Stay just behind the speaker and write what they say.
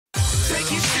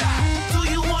your shot. Do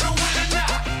you want to win or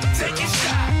not? Take your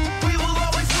shot. We will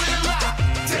always win a lot.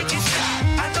 Take your shot.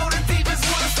 I know the demons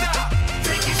want to stop.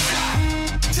 Take your shot.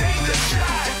 Take the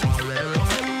shot.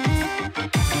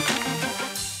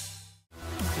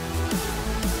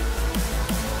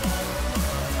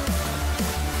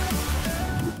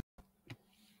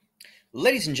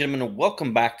 Ladies and gentlemen,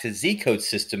 welcome back to Zcode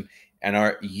System and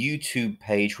our YouTube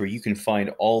page, where you can find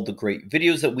all the great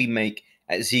videos that we make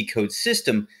at Zcode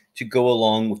System to go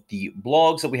along with the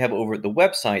blogs that we have over at the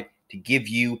website to give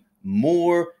you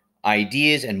more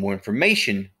ideas and more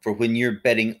information for when you're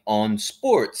betting on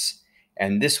sports.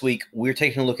 And this week, we're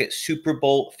taking a look at Super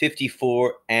Bowl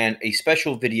 54 and a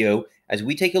special video as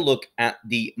we take a look at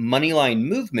the moneyline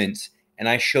movements, and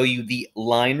I show you the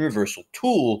line reversal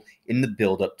tool in the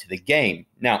build-up to the game.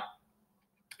 Now,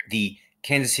 the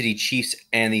Kansas City Chiefs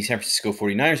and the San Francisco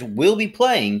 49ers will be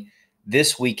playing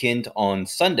this weekend on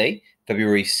Sunday,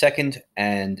 February 2nd,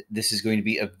 and this is going to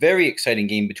be a very exciting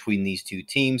game between these two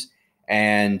teams,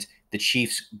 and the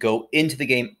Chiefs go into the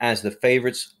game as the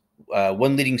favorites.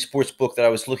 One leading sports book that I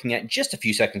was looking at just a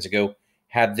few seconds ago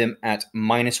had them at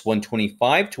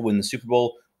 -125 to win the Super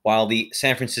Bowl, while the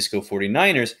San Francisco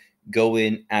 49ers go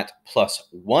in at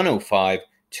 +105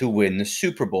 to win the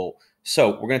Super Bowl.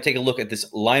 So we're going to take a look at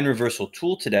this line reversal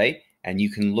tool today, and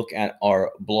you can look at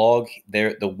our blog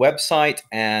there, the website,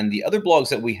 and the other blogs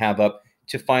that we have up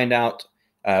to find out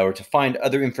or to find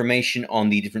other information on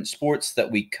the different sports that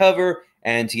we cover,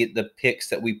 and to get the picks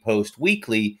that we post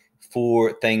weekly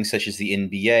for things such as the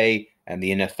NBA and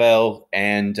the NFL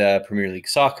and Premier League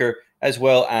Soccer, as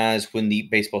well as when the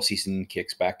baseball season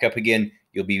kicks back up again.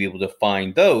 You'll be able to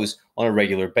find those on a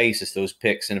regular basis, those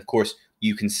picks. And of course,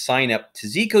 you can sign up to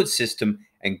Zcode System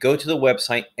and go to the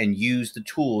website and use the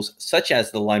tools such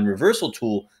as the line reversal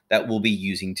tool that we'll be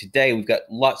using today. We've got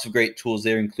lots of great tools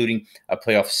there, including a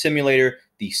playoff simulator,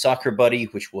 the Soccer Buddy,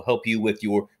 which will help you with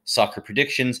your soccer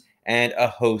predictions, and a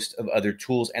host of other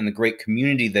tools, and the great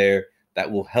community there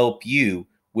that will help you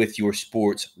with your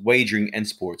sports wagering and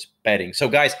sports betting. So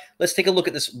guys, let's take a look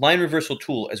at this line reversal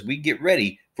tool as we get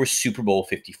ready for Super Bowl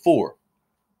 54.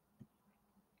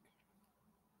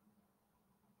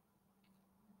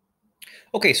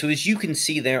 Okay, so as you can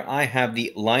see there, I have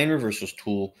the line reversals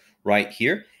tool right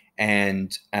here.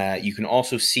 And you can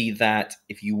also see that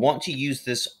if you want to use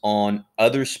this on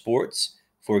other sports,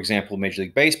 for example, Major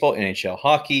League Baseball, NHL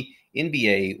hockey,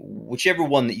 NBA, whichever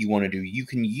one that you want to do, you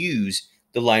can use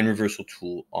the line reversal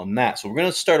tool on that. So we're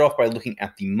going to start off by looking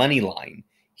at the money line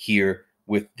here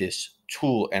with this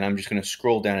tool. And I'm just going to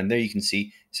scroll down, and there you can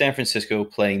see San Francisco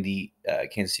playing the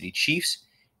Kansas City Chiefs,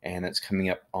 and that's coming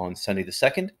up on Sunday the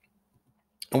 2nd.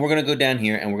 And we're going to go down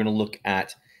here, and we're going to look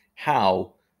at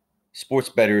how sports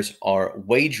bettors are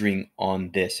wagering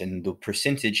on this and the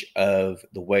percentage of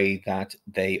the way that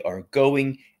they are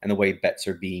going and the way bets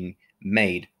are being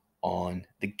made on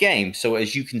the game. So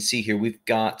as you can see here, we've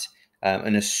got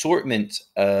an assortment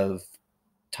of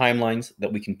timelines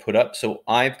that we can put up. So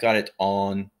I've got it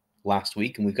on last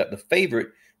week, and we've got the favorite,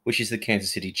 which is the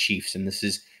Kansas City Chiefs. And this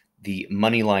is the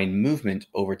money line movement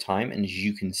over time. And as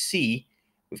you can see,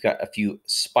 we've got a few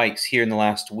spikes here in the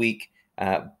last week.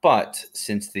 But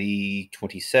since the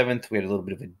 27th, we had a little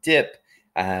bit of a dip,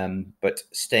 but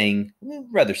staying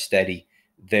rather steady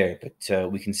there.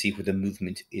 But we can see where the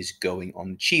movement is going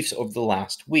on the Chiefs over the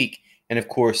last week. And of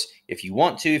course, if you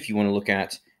want to look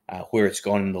at where it's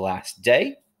gone in the last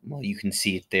day, well, you can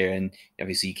see it there. And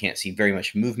obviously, you can't see very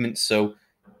much movement. So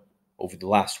over the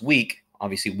last week,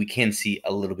 obviously, we can see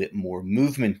a little bit more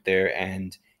movement there,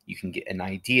 and you can get an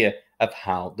idea of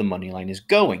how the money line is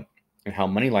going and how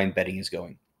money line betting is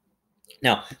going.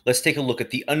 Now, let's take a look at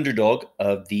the underdog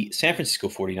of the San Francisco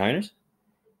 49ers.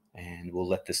 And we'll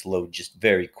let this load just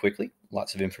very quickly.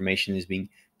 Lots of information is being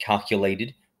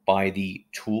calculated by the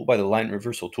tool, by the line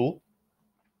reversal tool.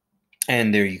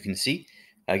 And there you can see,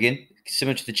 again,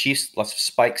 similar to the Chiefs, lots of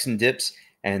spikes and dips.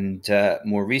 And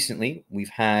more recently, we've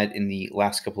had in the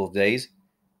last couple of days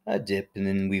a dip, and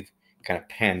then we've kind of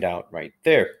panned out right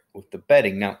there with the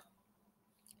betting. Now,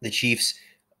 the Chiefs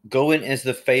go in as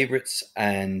the favorites,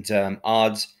 and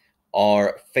odds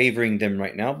are favoring them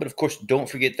right now. But of course, don't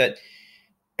forget that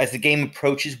as the game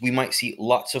approaches, we might see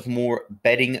lots of more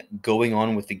betting going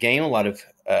on with the game. A lot of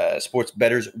sports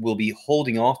bettors will be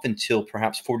holding off until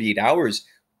perhaps 48 hours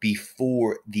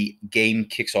before the game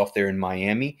kicks off there in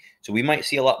Miami. So we might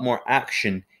see a lot more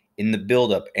action in the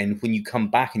buildup. And when you come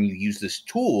back and you use this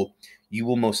tool, you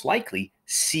will most likely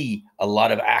see a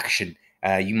lot of action.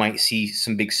 You might see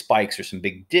some big spikes or some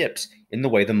big dips in the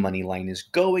way the money line is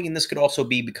going. And this could also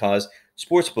be because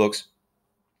sportsbooks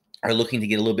are looking to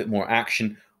get a little bit more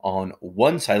action on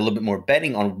one side, a little bit more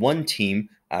betting on one team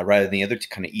rather than the other to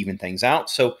kind of even things out.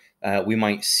 So we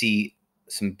might see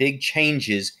some big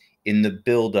changes in the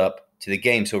build-up to the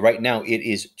game. So right now it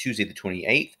is Tuesday the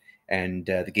 28th, and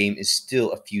the game is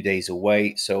still a few days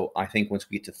away. So I think once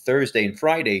we get to Thursday and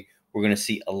Friday, we're going to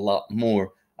see a lot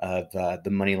more of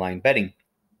the money line betting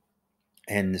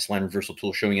and this line reversal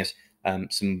tool showing us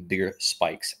some bigger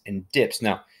spikes and dips.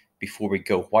 Now, before we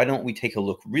go, why don't we take a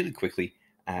look really quickly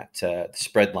at the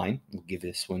spread line? We'll give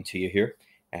this one to you here,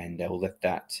 and we'll let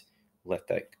that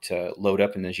load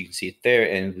up. And as you can see it there,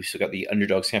 and we've still got the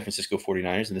underdog San Francisco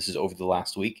 49ers, and this is over the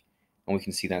last week. And we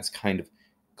can see that's kind of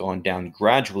gone down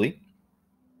gradually.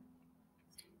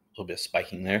 A little bit of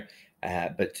spiking there,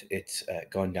 but it's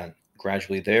gone down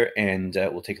gradually there. And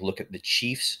we'll take a look at the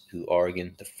Chiefs, who are,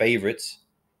 again, the favorites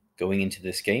going into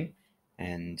this game.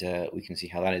 And we can see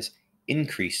how that is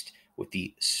increased with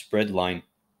the spread line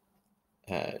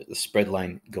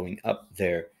going up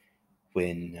there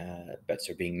when bets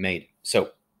are being made.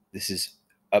 So this is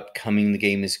upcoming. The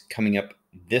game is coming up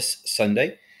this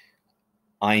Sunday.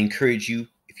 I encourage you,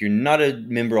 if you're not a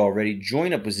member already,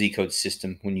 join up with Zcode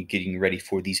system when you're getting ready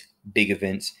for these big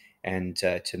events and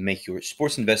to make your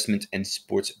sports investment and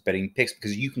sports betting picks,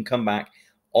 because you can come back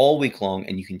all week long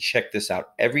and you can check this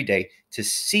out every day to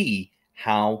see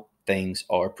how things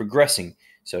are progressing.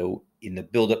 So in the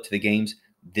build up to the games,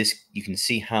 you can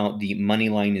see how the money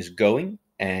line is going,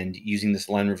 and using this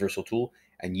line reversal tool,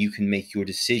 and you can make your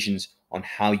decisions on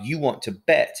how you want to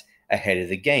bet ahead of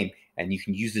the game. And you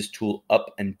can use this tool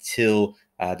up until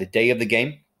the day of the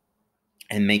game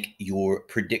and make your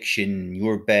prediction,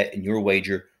 your bet, and your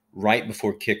wager right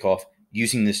before kickoff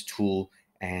using this tool,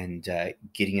 and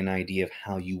getting an idea of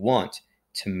how you want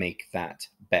to make that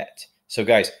bet. So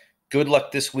guys, good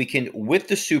luck this weekend with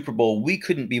the Super Bowl. We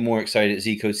couldn't be more excited at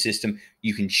Zcode System.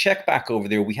 You can check back over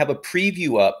there. We have a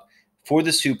preview up for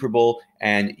the Super Bowl,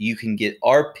 and you can get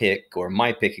our pick, or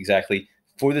my pick exactly,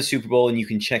 for the Super Bowl, and you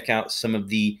can check out some of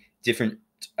the different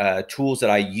tools that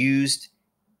I used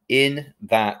in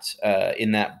that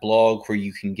blog, where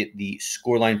you can get the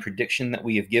scoreline prediction that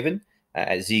we have given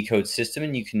at Zcode System,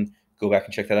 and you can go back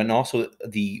and check that out. And also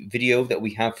the video that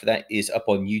we have for that is up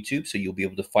on YouTube, so you'll be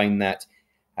able to find that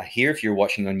here if you're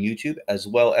watching on YouTube, as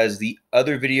well as the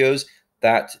other videos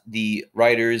that the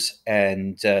writers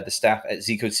and the staff at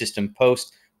Zcode System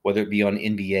post, whether it be on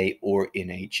NBA or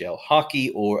NHL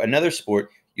hockey or another sport.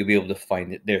 You'll be able to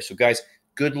find it there. So guys,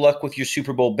 good luck with your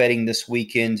Super Bowl betting this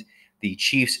weekend. The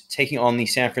Chiefs taking on the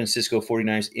San Francisco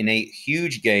 49ers in a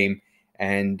huge game.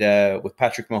 And with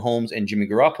Patrick Mahomes and Jimmy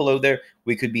Garoppolo there,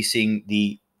 we could be seeing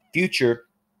the future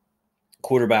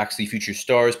quarterbacks, the future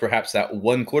stars, perhaps that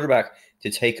one quarterback to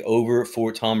take over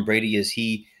for Tom Brady as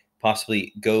he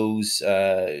possibly goes,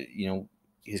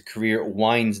 his career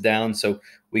winds down. So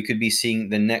we could be seeing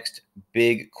the next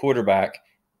big quarterback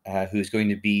who's going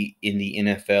to be in the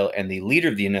NFL and the leader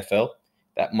of the NFL,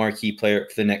 that marquee player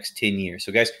for the next 10 years.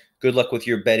 So guys, good luck with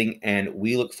your betting, and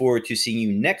we look forward to seeing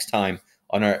you next time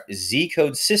on our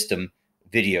Zcode System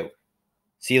video.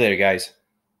 See you later, guys.